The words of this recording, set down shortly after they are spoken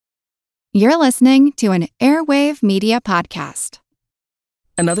You're listening to an Airwave Media Podcast.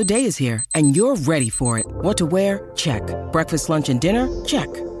 Another day is here, and you're ready for it. What to wear? Check. Breakfast, lunch, and dinner? Check.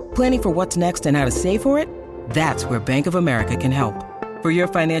 Planning for what's next and how to save for it? That's where Bank of America can help. For your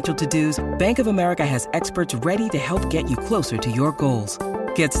financial to-dos, Bank of America has experts ready to help get you closer to your goals.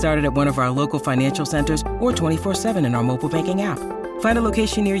 Get started at one of our local financial centers or 24/7 in our mobile banking app. Find a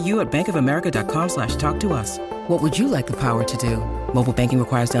location near you at bankofamerica.com/talktous. What would you like the power to do? Mobile banking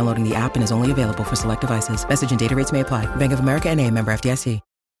requires downloading the app and is only available for select devices. Message and data rates may apply. Bank of America N.A., member FDIC.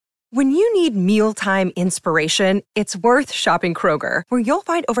 When you need mealtime inspiration, it's worth shopping Kroger, where you'll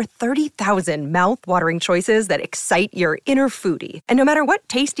find over 30,000 mouth-watering choices that excite your inner foodie. And no matter what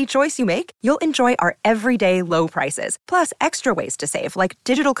tasty choice you make, you'll enjoy our everyday low prices, plus extra ways to save, like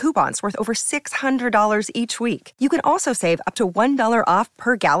digital coupons worth over $600 each week. You can also save up to $1 off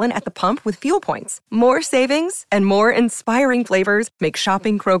per gallon at the pump with fuel points. More savings and more inspiring flavors make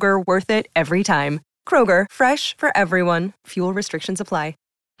shopping Kroger worth it every time. Kroger, fresh for everyone. Fuel restrictions apply.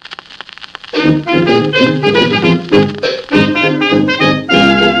 Hi,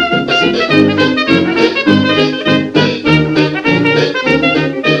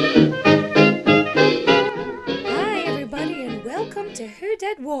 everybody, and welcome to Who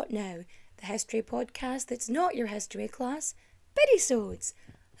Did What Now, the history podcast that's not your history class, Biddysodes,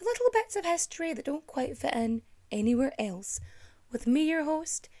 little bits of history that don't quite fit in anywhere else, with me, your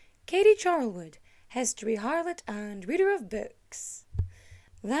host, Katie Charlwood, history harlot and reader of books.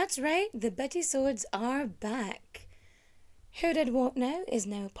 That's right, the Biddysodes are back. Who Did What Now is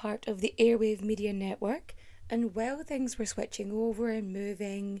now part of the Airwave Media Network, and while things were switching over and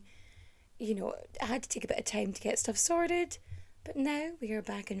moving, I had to take a bit of time to get stuff sorted, but now we are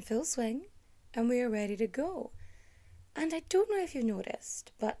back in full swing, and we are ready to go. And I don't know if you've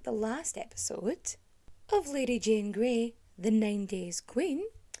noticed, but the last episode of Lady Jane Grey, the 9 Days Queen,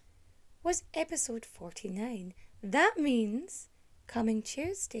 was episode 49. That means coming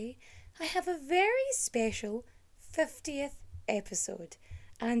Tuesday, I have a very special 50th episode.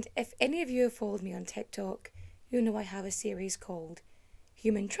 And if any of you have followed me on TikTok, you know I have a series called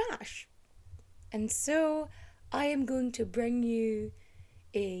Human Trash. And so I am going to bring you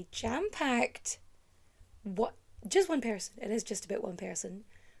a jam-packed, just one person, it is just about one person,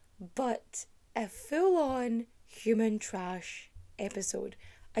 but a full-on human trash episode.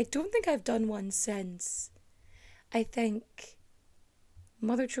 I don't think I've done one since, I think,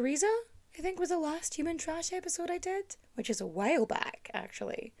 Mother Teresa, was the last human trash episode I did, which is a while back,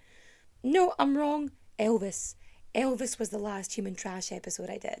 actually. No, I'm wrong. Elvis. Elvis was the last human trash episode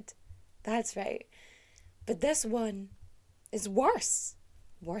I did. That's right. But this one is worse.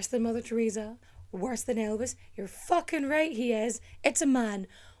 Worse than Mother Teresa. Worse than Elvis. You're fucking right, he is. It's a man.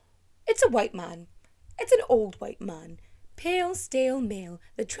 It's a white man. It's an old white man. Pale, stale male.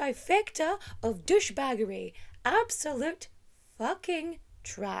 The trifecta of douchebaggery. Absolute fucking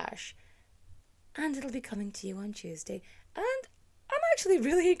trash. And it'll be coming to you on Tuesday. And I'm actually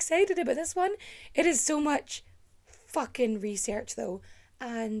really excited about this one. It is so much fucking research though.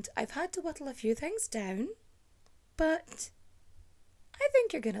 And I've had to whittle a few things down. But I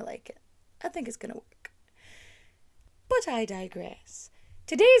think you're gonna like it. I think it's gonna work. But I digress.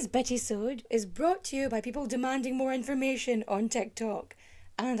 Today's Bitty-sode is brought to you by people demanding more information on TikTok.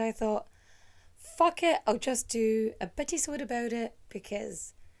 And I thought, fuck it, I'll just do a Bitty-sode about it,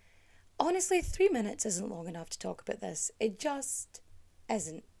 because honestly 3 minutes isn't long enough to talk about this. It just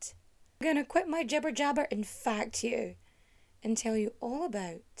isn't. I'm gonna quit my jibber jabber and fact you and tell you all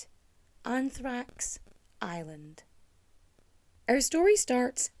about Anthrax Island. Our story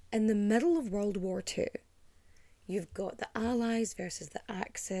starts in the middle of World War II. You've got the Allies versus the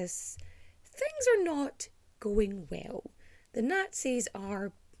Axis. Things are not going well. The Nazis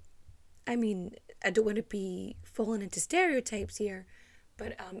are, I don't want to be falling into stereotypes here,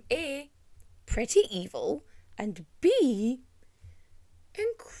 but A, pretty evil, and B,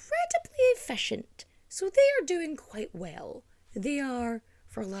 incredibly efficient. So they are doing quite well. They are,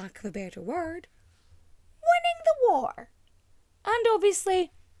 for lack of a better word, winning the war. And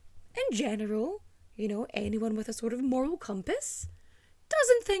obviously, in general, anyone with a sort of moral compass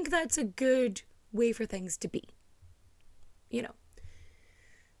doesn't think that's a good way for things to be.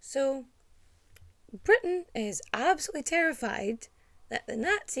 So Britain is absolutely terrified that the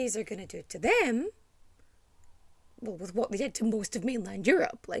Nazis are going to do to them, well, with what they did to most of mainland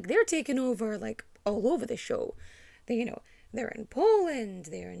Europe. Like, they're taking over, all over the show. They're in Poland,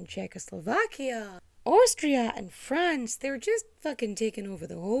 they're in Czechoslovakia, Austria and France. They're just fucking taking over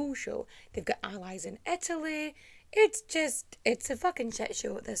the whole show. They've got allies in Italy. It's a fucking shit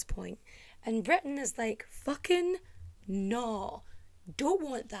show at this point. And Britain is like, fucking no, don't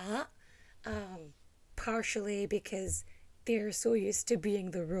want that. partially because they're so used to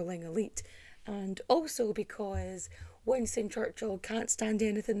being the ruling elite, and also because Winston Churchill can't stand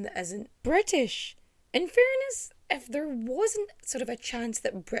anything that isn't British. In fairness, if there wasn't sort of a chance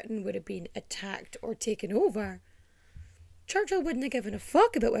that Britain would have been attacked or taken over, Churchill wouldn't have given a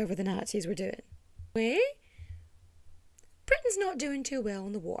fuck about whatever the Nazis were doing. Anyway, Britain's not doing too well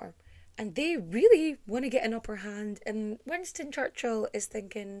in the war, and they really want to get an upper hand, and Winston Churchill is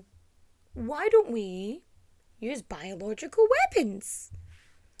thinking, why don't we use biological weapons?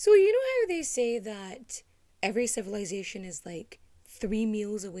 So you know how they say that every civilization is like 3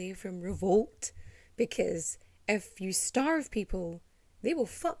 meals away from revolt? Because if you starve people, they will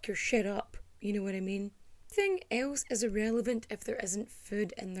fuck your shit up. You know what I mean? Everything else is irrelevant if there isn't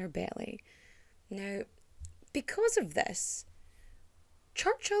food in their belly. Now, because of this,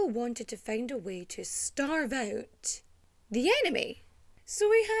 Churchill wanted to find a way to starve out the enemy. So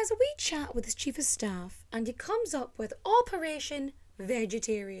he has a wee chat with his chief of staff and he comes up with Operation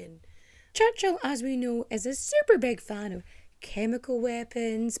Vegetarian. Churchill, as we know, is a super big fan of chemical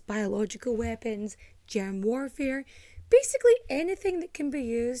weapons, biological weapons, germ warfare, basically anything that can be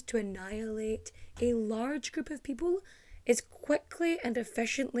used to annihilate a large group of people as quickly and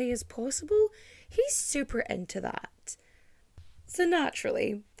efficiently as possible. He's super into that. So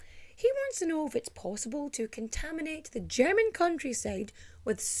naturally, he wants to know if it's possible to contaminate the German countryside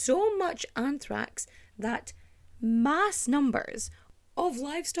with so much anthrax that mass numbers of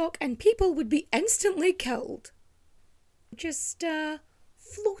livestock and people would be instantly killed. Just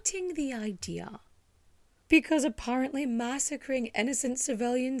floating the idea. Because apparently massacring innocent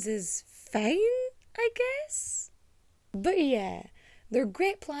civilians is fine, I guess? But yeah, their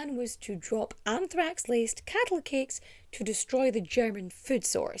great plan was to drop anthrax-laced cattle cakes to destroy the German food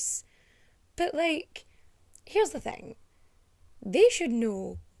source. But like, here's the thing. They should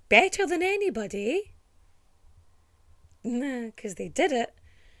know better than anybody, because they did it,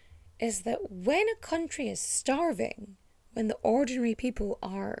 is that when a country is starving, when the ordinary people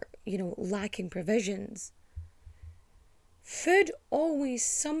are, lacking provisions, food always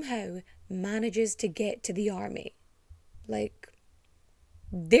somehow manages to get to the army. Like,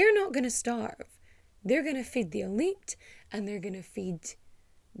 they're not going to starve. They're going to feed the elite, and they're going to feed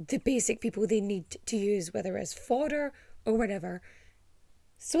the basic people they need to use, whether as fodder or whatever.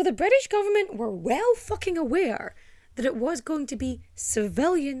 So the British government were well fucking aware that it was going to be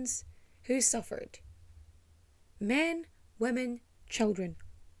civilians who suffered. Men, women, children,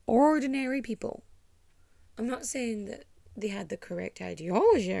 ordinary people. I'm not saying that they had the correct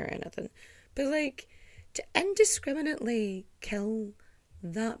ideology or anything, but like, to indiscriminately kill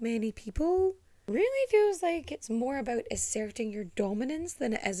that many people really feels like it's more about asserting your dominance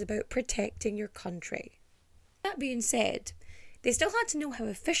than it is about protecting your country. That being said, they still had to know how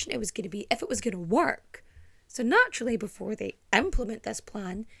efficient it was going to be if it was going to work. So naturally, before they implement this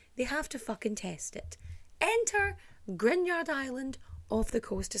plan, they have to fucking test it. Enter Grignard Island off the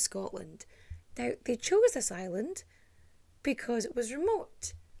coast of Scotland. Now, they chose this island because it was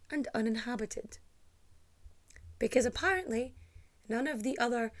remote and uninhabited. Because apparently, none of the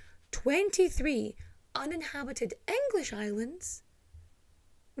other 23 uninhabited English islands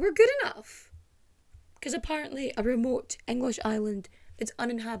were good enough. Because apparently a remote English island that's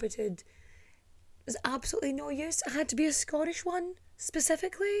uninhabited was absolutely no use. It had to be a Scottish one,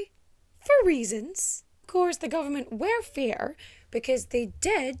 specifically, for reasons. Of course, the government were fair because they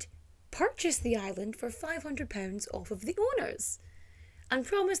did purchase the island for £500 off of the owners and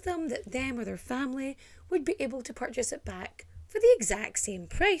promised them that them or their family would be able to purchase it back for the exact same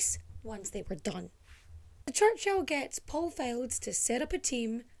price once they were done. The Churchill gets Paul Fields to set up a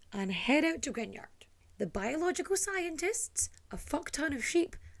team and head out to Grignard. The biological scientists, a fuck ton of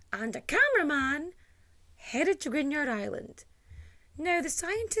sheep, and a cameraman headed to Grignard Island. Now, the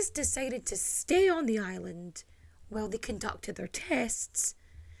scientists decided to stay on the island while they conducted their tests,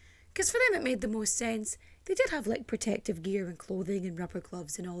 because for them it made the most sense. They did have like protective gear and clothing and rubber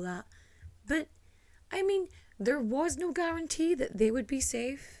gloves and all that, but I mean, there was no guarantee that they would be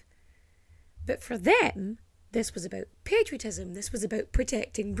safe. But for them, this was about patriotism. This was about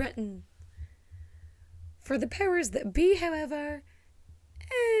protecting Britain. For the powers that be, however,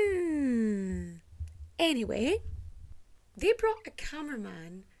 anyway, they brought a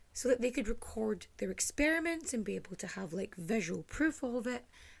cameraman so that they could record their experiments and be able to have like visual proof of it.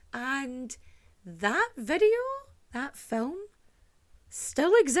 And that video, that film,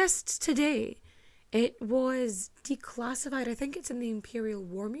 still exists today. It was declassified. I think it's in the Imperial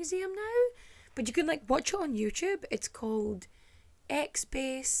War Museum now, but you can like watch it on YouTube. It's called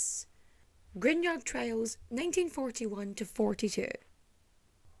X-Base Grignard Trials 1941 to 42.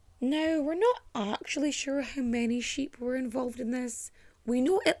 Now, we're not actually sure how many sheep were involved in this. We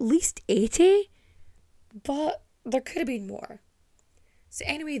know at least 80, but there could have been more. So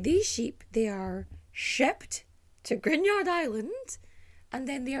anyway, these sheep, they are shipped to Grignard Island, and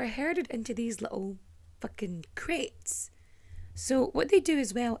then they are herded into these little fucking crates. So what they do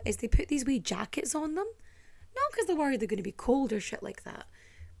as well is they put these wee jackets on them, not because they're worried they're going to be cold or shit like that,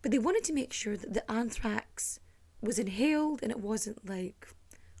 but they wanted to make sure that the anthrax was inhaled and it wasn't like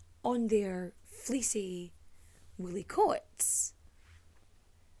on their fleecy woolly coats.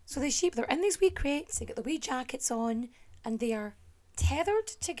 So the sheep, they're in these wee crates, they get the wee jackets on, and they are tethered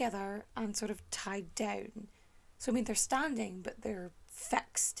together and sort of tied down. So I mean, they're standing, but they're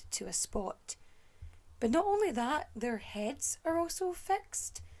fixed to a spot. But not only that, their heads are also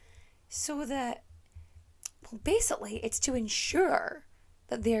fixed, so that, well, basically it's to ensure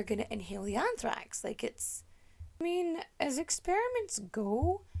that they're going to inhale the anthrax. Like, it's, I mean, as experiments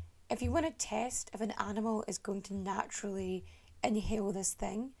go, if you want to test if an animal is going to naturally inhale this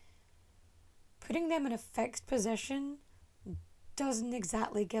thing, putting them in a fixed position doesn't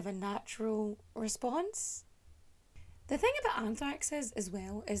exactly give a natural response. The thing about anthrax is, as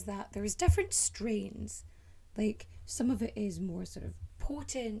well, is that there's different strains. Like, some of it is more sort of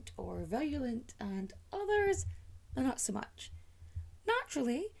potent or virulent, and others are not so much.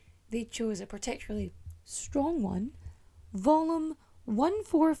 Naturally, they chose a particularly strong one, Volume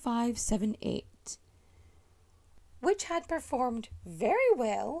 14578, which had performed very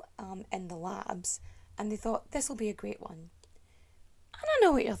well in the labs, and they thought, this will be a great one. And I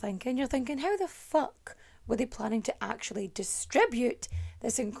know what you're thinking. You're thinking, how the fuck were they planning to actually distribute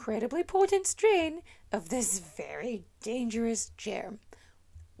this incredibly potent strain of this very dangerous germ?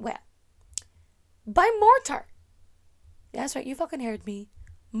 Well, by mortar. That's right, you fucking heard me.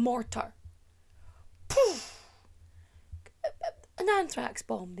 Mortar. Poof! An anthrax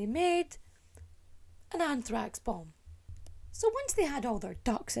bomb. They made an anthrax bomb. So once they had all their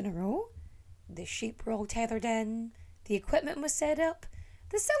ducks in a row, the sheep were all tethered in, the equipment was set up,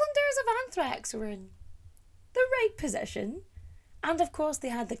 the cylinders of anthrax were in the right position, and of course they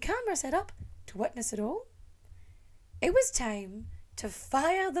had the camera set up to witness it all. It was time to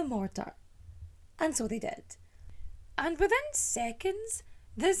fire the mortar, and so they did. And within seconds,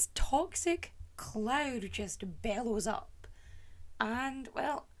 this toxic cloud just bellows up, and,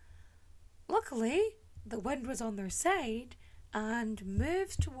 well, luckily the wind was on their side and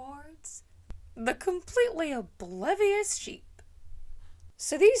moves towards the completely oblivious sheep.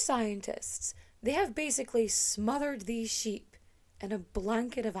 So these scientists, they have basically smothered these sheep in a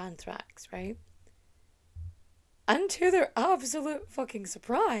blanket of anthrax, right? And to their absolute fucking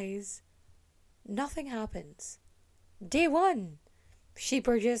surprise, nothing happens. Day one, sheep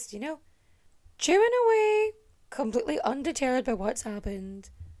are just, chewing away, completely undeterred by what's happened.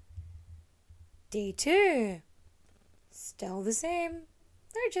 Day two, still the same.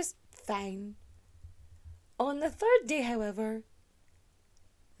 They're just fine. On the third day, however,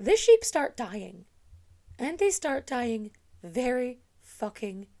 the sheep start dying. And they start dying very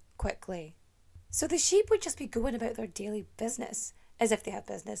fucking quickly. So the sheep would just be going about their daily business, as if they had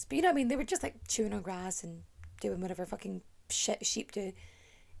business. But you know what I mean? They were just like chewing on grass and doing whatever fucking shit sheep do.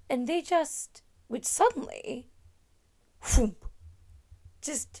 And they just would suddenly, whoomp,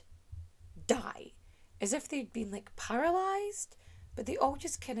 just die. As if they'd been like paralyzed, but they all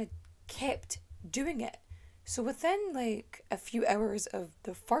just kind of kept doing it. So within like a few hours of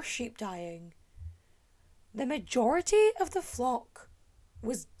the first sheep dying, the majority of the flock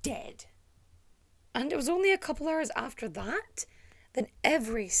was dead. And it was only a couple hours after that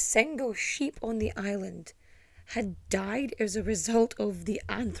every single sheep on the island had died as a result of the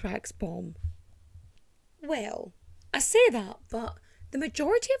anthrax bomb. Well, I say that, but the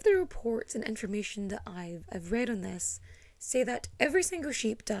majority of the reports and information that I've read on this say that every single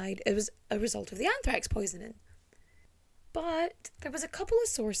sheep died as a result of the anthrax poisoning. But there was a couple of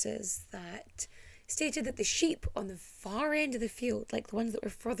sources that stated that the sheep on the far end of the field, like the ones that were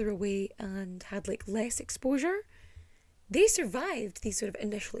further away and had like less exposure, they survived the sort of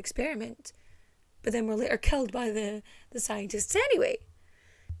initial experiment, but then were later killed by the scientists anyway.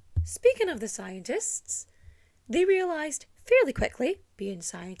 Speaking of the scientists, they realised fairly quickly, being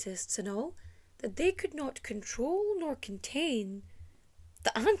scientists and all, that they could not control nor contain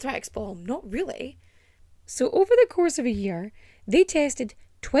the anthrax bomb, not really. So over the course of a year, they tested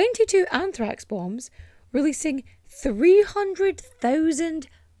 22 anthrax bombs, releasing 300,000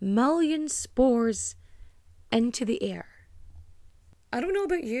 million spores into the air. I don't know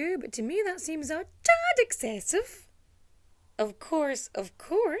about you, but to me that seems a tad excessive. Of course,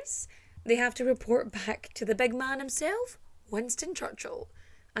 they have to report back to the big man himself, Winston Churchill.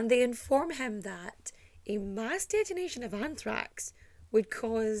 and they inform him that a mass detonation of anthrax would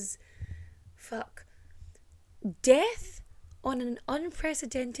cause death on an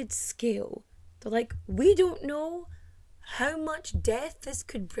unprecedented scale. They're like, we don't know how much death this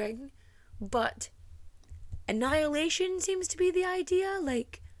could bring, but annihilation seems to be the idea,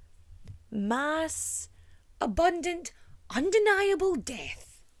 like mass, abundant, undeniable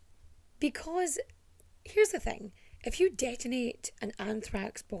death. Because here's the thing, if you detonate an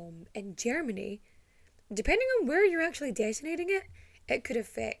anthrax bomb in Germany, depending on where you're actually detonating it, it could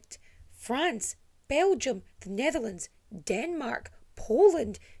affect France, Belgium, the Netherlands, Denmark,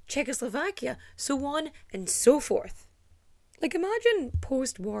 Poland, Czechoslovakia, so on and so forth. Like, imagine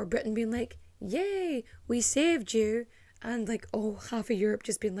post-war Britain being like, yay, we saved you, and like, half of Europe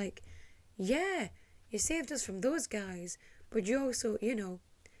just being like, yeah, you saved us from those guys, but you also,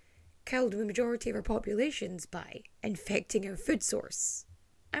 killed the majority of our populations by infecting our food source.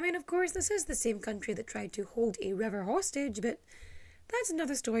 I mean, of course, this is the same country that tried to hold a river hostage, but that's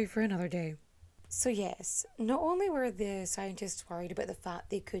another story for another day. So yes, not only were the scientists worried about the fact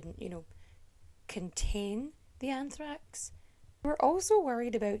they couldn't, contain the anthrax, they were also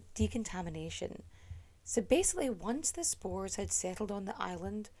worried about decontamination. So basically, once the spores had settled on the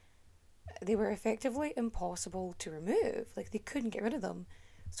island, they were effectively impossible to remove. Like, they couldn't get rid of them.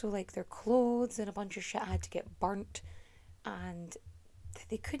 So, like, their clothes and a bunch of shit had to get burnt, and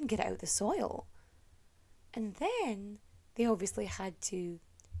they couldn't get it out of the soil. And then they obviously had to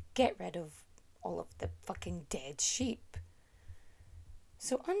get rid of all of the fucking dead sheep.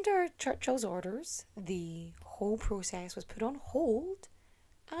 So under Churchill's orders, the whole process was put on hold,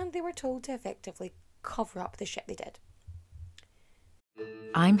 and they were told to effectively cover up the shit they did.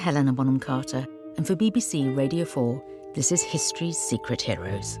 I'm Helena Bonham Carter, and for BBC Radio 4, this is History's Secret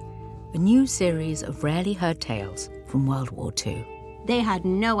Heroes, a new series of rarely heard tales from World War II. They had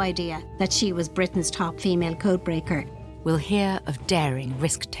no idea that she was Britain's top female codebreaker. We'll hear of daring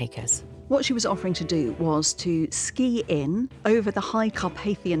risk-takers. What she was offering to do was to ski in over the high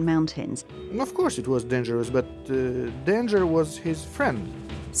Carpathian mountains. Of course it was dangerous, but danger was his friend.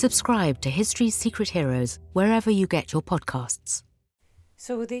 Subscribe to History's Secret Heroes wherever you get your podcasts.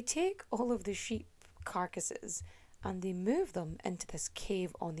 So they take all of the sheep carcasses and they move them into this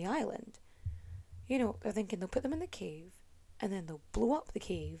cave on the island. They're thinking they'll put them in the cave, and then they'll blow up the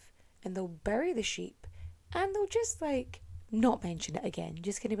cave, and they'll bury the sheep, and they'll just, not mention it again.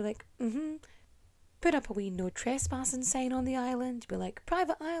 Just gonna be like, put up a wee no trespassing sign on the island, be like,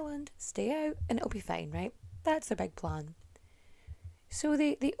 private island, stay out, and it'll be fine, right? That's their big plan. So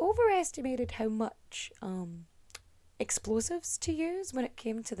they overestimated how much explosives to use when it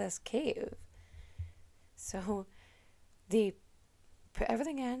came to this cave. So they put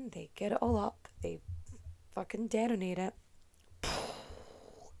everything in, they get it all up, they fucking detonate it,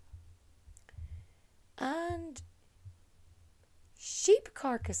 and sheep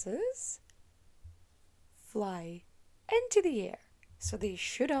carcasses fly into the air. So they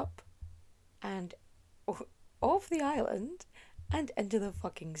shoot up and off the island and into the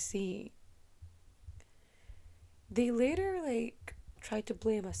fucking sea. They later tried to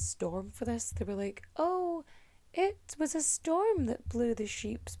blame a storm for this. They were like, oh, it was a storm that blew the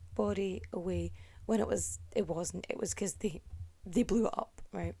sheep's body away, when it wasn't. It was because they blew it up,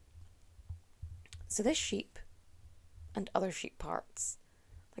 right? So this sheep and other sheep parts,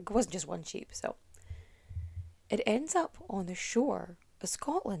 it wasn't just one sheep, so it ends up on the shore of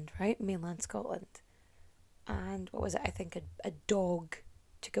Scotland, right? Mainland Scotland. And what was it? I think a dog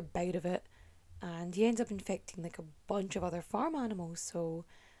took a bite of it, and he ends up infecting a bunch of other farm animals. So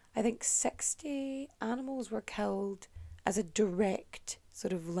I think 60 animals were killed as a direct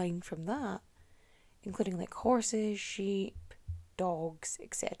sort of line from that, including horses, sheep, dogs,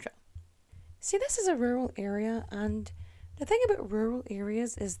 etc. See, this is a rural area, and the thing about rural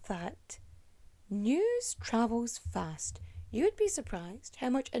areas is that news travels fast. You'd be surprised how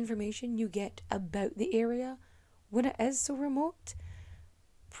much information you get about the area when it is so remote.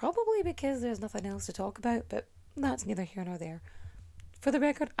 Probably because there's nothing else to talk about, but that's neither here nor there. For the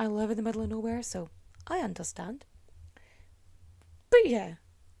record, I live in the middle of nowhere, so I understand. But yeah,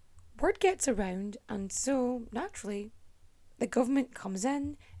 word gets around, and so, naturally, the government comes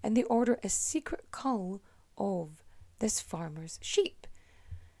in and they order a secret cull of this farmer's sheep.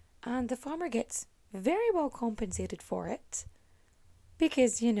 And the farmer gets very well compensated for it,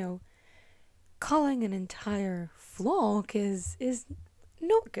 because, culling an entire flock is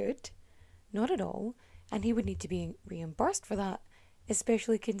not good, not at all, and he would need to be reimbursed for that,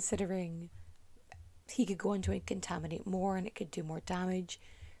 especially considering he could go into and contaminate more and it could do more damage.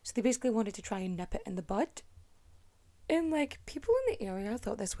 So they basically wanted to try and nip it in the bud. And like, people in the area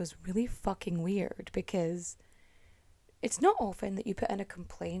thought this was really fucking weird because it's not often that you put in a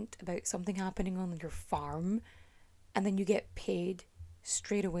complaint about something happening on your farm and then you get paid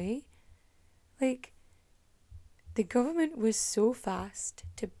straight away. Like, the government was so fast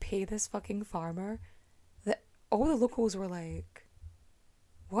to pay this fucking farmer that all the locals were like,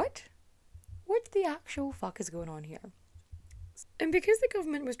 what? What the actual fuck is going on here? And because the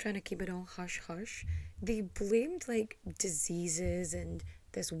government was trying to keep it all hush-hush, they blamed, like, diseases and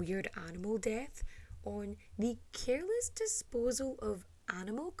this weird animal death on the careless disposal of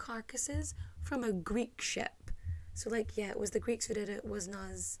animal carcasses from a Greek ship. So, like, yeah, it was the Greeks who did it, it wasn't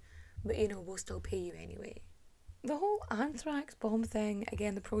us, but, you know, we'll still pay you anyway. The whole anthrax bomb thing,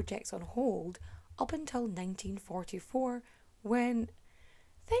 again, the project's on hold up until 1944, when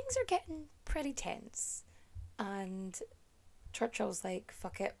things are getting pretty tense. And Churchill's like,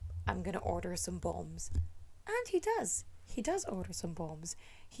 fuck it, I'm going to order some bombs. And he does. He does order some bombs.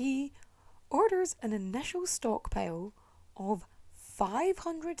 He orders an initial stockpile of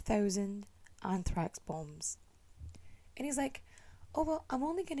 500,000 anthrax bombs. And he's like, oh, well, I'm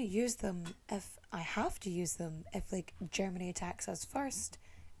only going to use them if I have to use them, if, like, Germany attacks us first.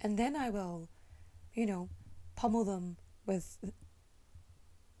 And then I will, you know, pummel them with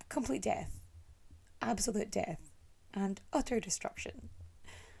complete death. Absolute death. And utter destruction.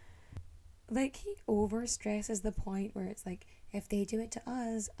 Like, he overstresses the point where it's like, if they do it to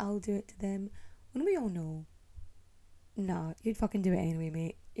us, I'll do it to them. When we all know, nah, you'd fucking do it anyway,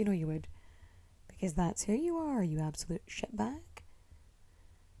 mate. You know you would. Because that's who you are, you absolute shitbag.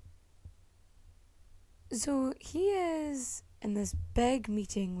 So he is in this big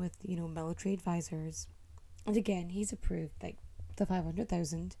meeting with, you know, military advisors. And again, he's approved, like, the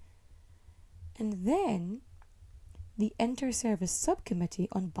 500,000. And then the Inter-Service Subcommittee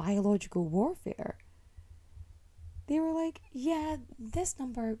on Biological Warfare, they were like, yeah, this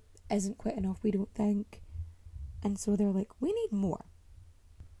number isn't quite enough, we don't think. And so they're like, we need more.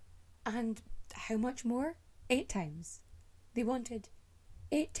 And how much more? 8 times. They wanted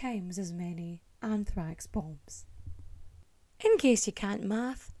 8 times as many anthrax bombs. In case you can't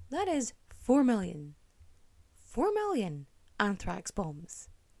math, that is 4 million. 4 million anthrax bombs.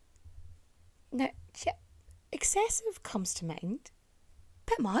 Now, excessive comes to mind.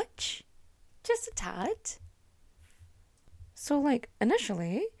 Bit much. Just a tad. So, like,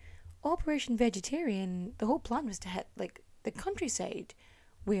 initially, Operation Vegetarian, the whole plan was to hit, like, the countryside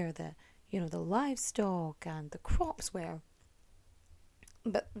where the, you know, the livestock and the crops were.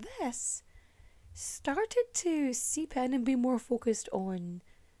 But this started to seep in and be more focused on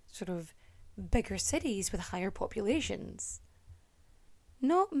sort of bigger cities with higher populations.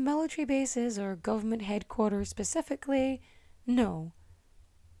 Not military bases or government headquarters specifically, no.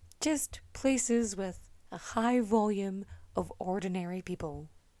 Just places with a high volume of ordinary people.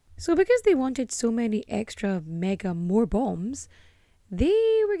 So because they wanted so many extra mega more bombs,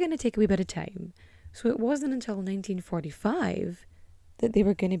 they were going to take a wee bit of time. So it wasn't until 1945 that they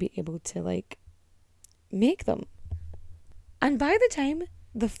were going to be able to, like, make them. And by the time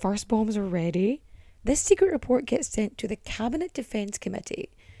the first bombs are ready, this secret report gets sent to the Cabinet Defence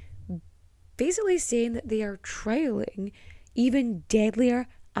Committee, basically saying that they are trialling even deadlier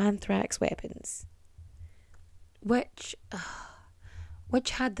anthrax weapons, which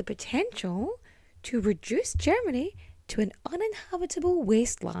had the potential to reduce Germany to an uninhabitable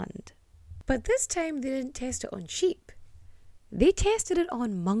wasteland. But this time they didn't test it on sheep. They tested it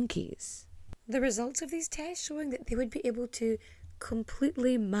on monkeys. The results of these tests showing that they would be able to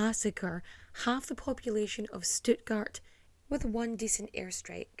completely massacre half the population of Stuttgart with one decent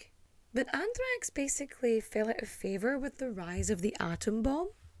airstrike. But anthrax basically fell out of favour with the rise of the atom bomb.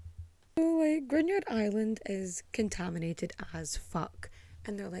 So, like, Grignard Island is contaminated as fuck.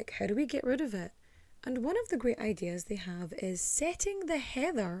 And they're like, how do we get rid of it? And one of the great ideas they have is setting the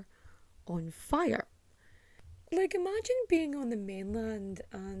heather on fire. Like, imagine being on the mainland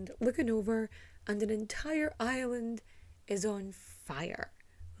and looking over and an entire island is on fire.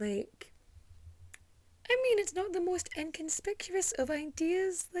 Like, I mean, it's not the most inconspicuous of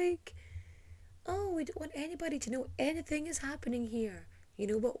ideas. Like, oh, we don't want anybody to know anything is happening here. You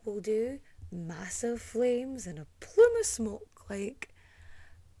know what we'll do? Massive flames and a plume of smoke. Like,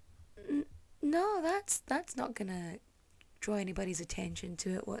 no, that's not gonna draw anybody's attention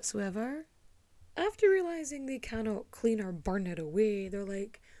to it whatsoever. After realising they cannot clean or burn it away, they're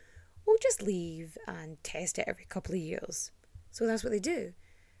like, we'll just leave and test it every couple of years. So that's what they do.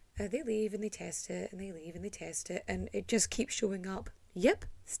 They leave and they test it, and they leave and they test it, and it just keeps showing up. Yep,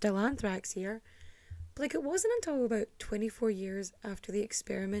 still anthrax here. But like, it wasn't until about 24 years after the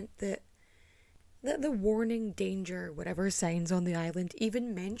experiment that that the warning, danger, whatever signs on the island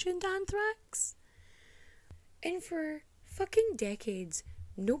even mentioned anthrax. And for fucking decades,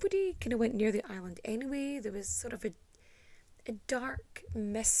 nobody kind of went near the island anyway. There was sort of a dark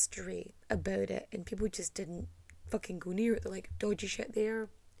mystery about it, and people just didn't fucking go near it. They're like, dodgy shit there,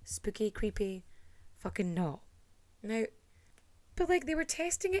 spooky, creepy, fucking no. Now, but like, they were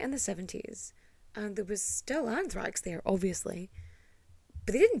testing it in the 70s, and there was still anthrax there, obviously,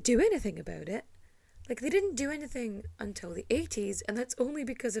 but they didn't do anything about it. Like, they didn't do anything until the 80s, and that's only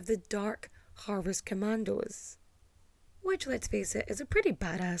because of the Dark Harvest Commandos, which, let's face it, is a pretty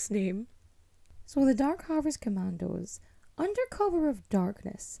badass name. So the Dark Harvest Commandos, under cover of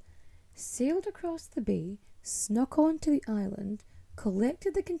darkness, sailed across the bay, snuck onto the island,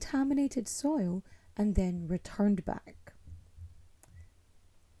 collected the contaminated soil, and then returned back.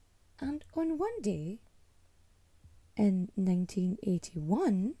 And on one day, in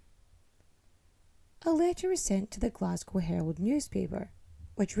 1981, a letter was sent to the Glasgow Herald newspaper,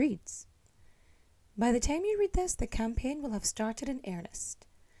 which reads, "By the time you read this, the campaign will have started in earnest.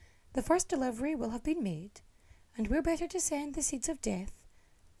 The first delivery will have been made, and we're better to send the seeds of death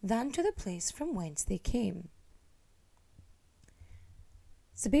than to the place from whence they came."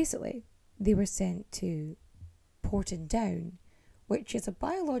 So basically, they were sent to Portadown, which is a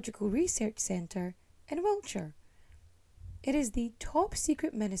biological research centre in Wiltshire. It is the top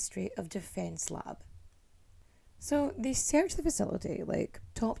secret Ministry of Defence lab. So they searched the facility, like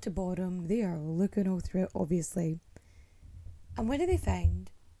top to bottom. They are looking all through it, obviously. And what do they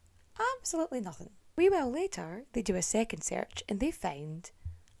find? Absolutely nothing. A wee while later, they do a second search and they find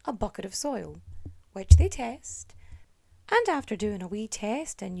a bucket of soil, which they test. And after doing a wee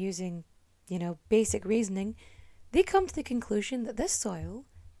test and using, basic reasoning, they come to the conclusion that this soil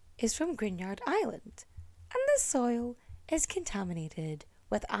is from Grignard Island. And this soil is contaminated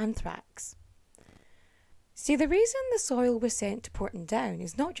with anthrax. See, the reason the soil was sent to Portadown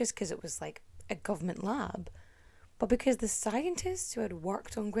is not just because it was like a government lab, but because the scientists who had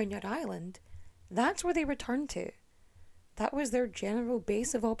worked on Grignard Island, that's where they returned to. That was their general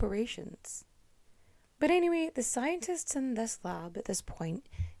base of operations. But anyway, the scientists in this lab at this point,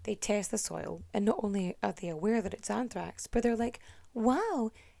 they test the soil, and not only are they aware that it's anthrax, but they're like,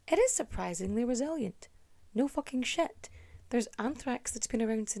 wow, it is surprisingly resilient. No fucking shit. There's anthrax that's been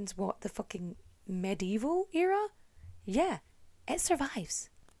around since what, the fucking medieval era? Yeah, it survives.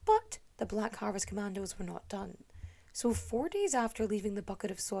 But the Black Harvest Commandos were not done. So 4 days after leaving the bucket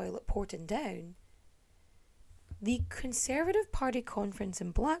of soil at Portadown, the Conservative Party conference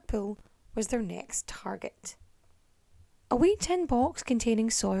in Blackpool was their next target. A wee tin box containing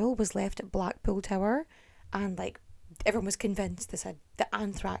soil was left at Blackpool Tower, and everyone was convinced this had the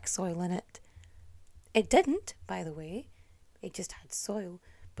anthrax soil in it. It didn't, by the way. It just had soil.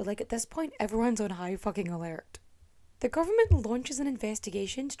 But at this point, everyone's on high fucking alert. The government launches an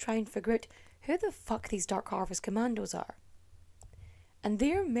investigation to try and figure out who the fuck these Dark Harvest Commandos are. And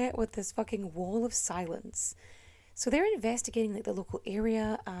they're met with this fucking wall of silence. So they're investigating the local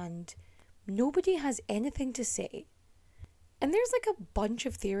area, and nobody has anything to say. And there's a bunch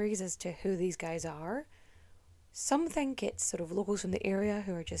of theories as to who these guys are. Some think it's sort of locals from the area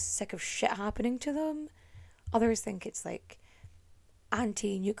who are just sick of shit happening to them. Others think it's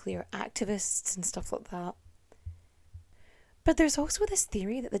anti-nuclear activists and stuff like that. But there's also this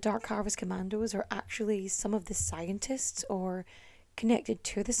theory that the Dark Harvest Commandos are actually some of the scientists or connected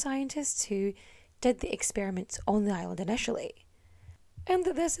to the scientists who did the experiments on the island initially. And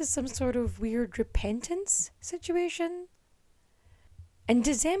that this is some sort of weird repentance situation. In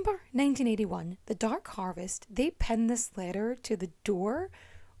December 1981, the Dark Harvest, they pinned this letter to the door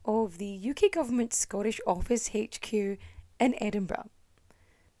of the UK government Scottish Office HQ in Edinburgh.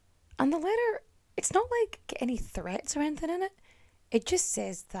 And the letter, it's not any threats or anything in it. It just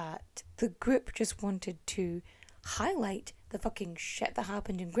says that the group just wanted to highlight the fucking shit that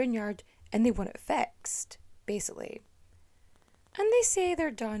happened in Grignard and they want it fixed, basically. And they say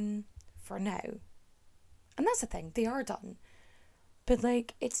they're done for now. And that's the thing, they are done. But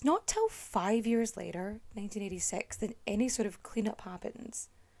it's not till 5 years later, 1986, that any sort of cleanup happens.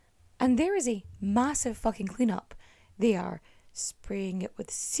 And there is a massive fucking cleanup. They are spraying it with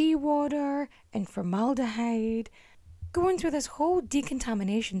seawater and formaldehyde, going through this whole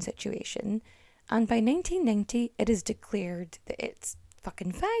decontamination situation. And by 1990, it is declared that it's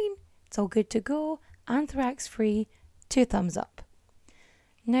fucking fine. It's all good to go. Anthrax free. 2 thumbs up.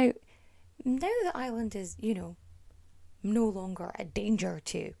 Now that the island is, no longer a danger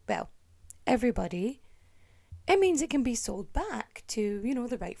to, everybody, it means it can be sold back to,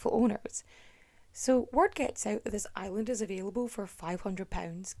 the rightful owners. So word gets out that this island is available for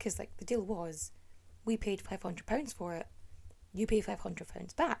 £500 because, the deal was we paid £500 for it. You pay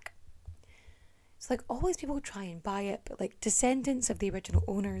 £500 back. It's like always people try and buy it, but like descendants of the original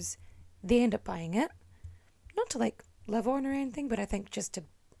owners, they end up buying it. Not to like live on or anything, but I think just to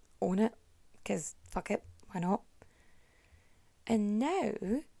own it, because fuck it, why not? And now,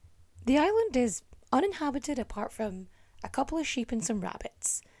 the island is uninhabited apart from a couple of sheep and some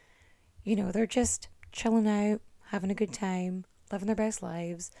rabbits. You know, they're just chilling out, having a good time, living their best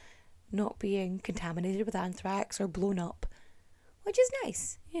lives, not being contaminated with anthrax or blown up, which is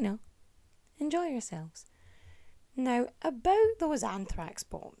nice, you know. Enjoy yourselves. Now, about those anthrax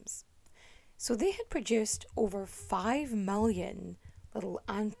bombs. So they had produced over 5 million little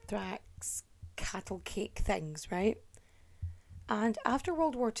anthrax cattle cake things, right? And after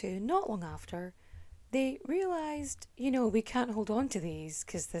World War II, not long after, they realised, you know, we can't hold on to these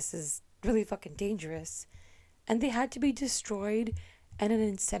because this is really fucking dangerous. And they had to be destroyed in an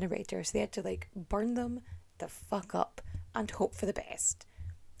incinerator. So they had to like burn them the fuck up and hope for the best.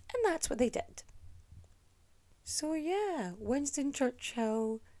 And that's what they did. So yeah, Winston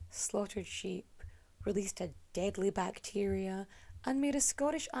Churchill slaughtered sheep, released a deadly bacteria, and made a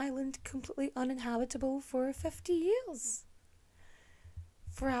Scottish island completely uninhabitable for 50 years.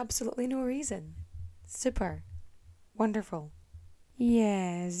 For absolutely no reason. Super. Wonderful.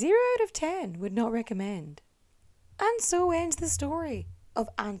 Yeah, 0 out of 10 would not recommend. And so ends the story of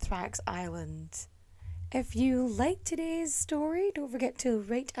Anthrax Island. If you liked today's story, don't forget to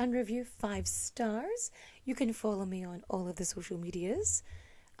rate and review 5 stars. You can follow me on all of the social medias.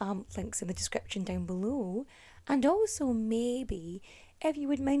 Links in the description down below. And also maybe, if you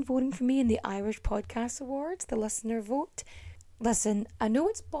would mind voting for me in the Irish Podcast Awards, the listener vote. Listen, I know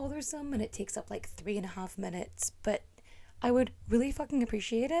it's bothersome and it takes up like 3.5 minutes, but I would really fucking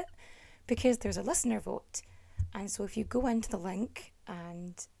appreciate it because there's a listener vote. And so if you go into the link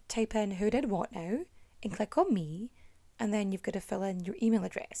and type in who did what now and click on me, and then you've got to fill in your email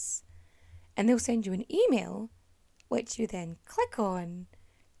address. And they'll send you an email, which you then click on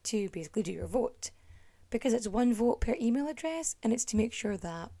to basically do your vote. Because it's 1 vote per email address, and it's to make sure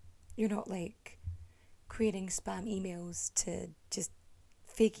that you're not like creating spam emails to just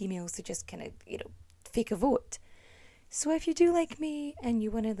fake emails to just kind of, you know, fake a vote. So if you do like me and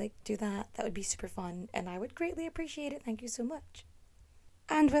you want to like do that, that would be super fun, and I would greatly appreciate it. Thank you so much.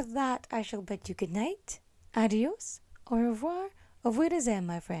 And with that, I shall bid you good night. Adios, au revoir, au revoir,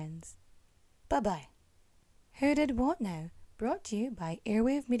 my friends. Bye-bye. Who Did What Now? Brought to you by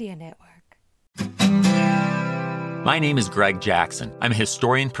Airwave Media Network. My name is Greg Jackson. I'm a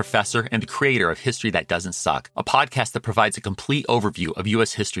historian, professor, and the creator of History That Doesn't Suck, a podcast that provides a complete overview of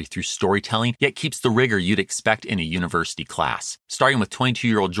U.S. history through storytelling, yet keeps the rigor you'd expect in a university class. Starting with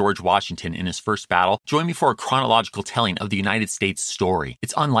 22-year-old George Washington in his first battle, join me for a chronological telling of the United States story,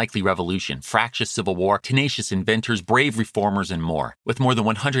 its unlikely revolution, fractious civil war, tenacious inventors, brave reformers, and more. With more than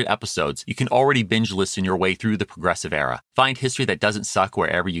 100 episodes, you can already binge listen your way through the progressive era. Find History That Doesn't Suck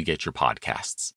wherever you get your podcasts.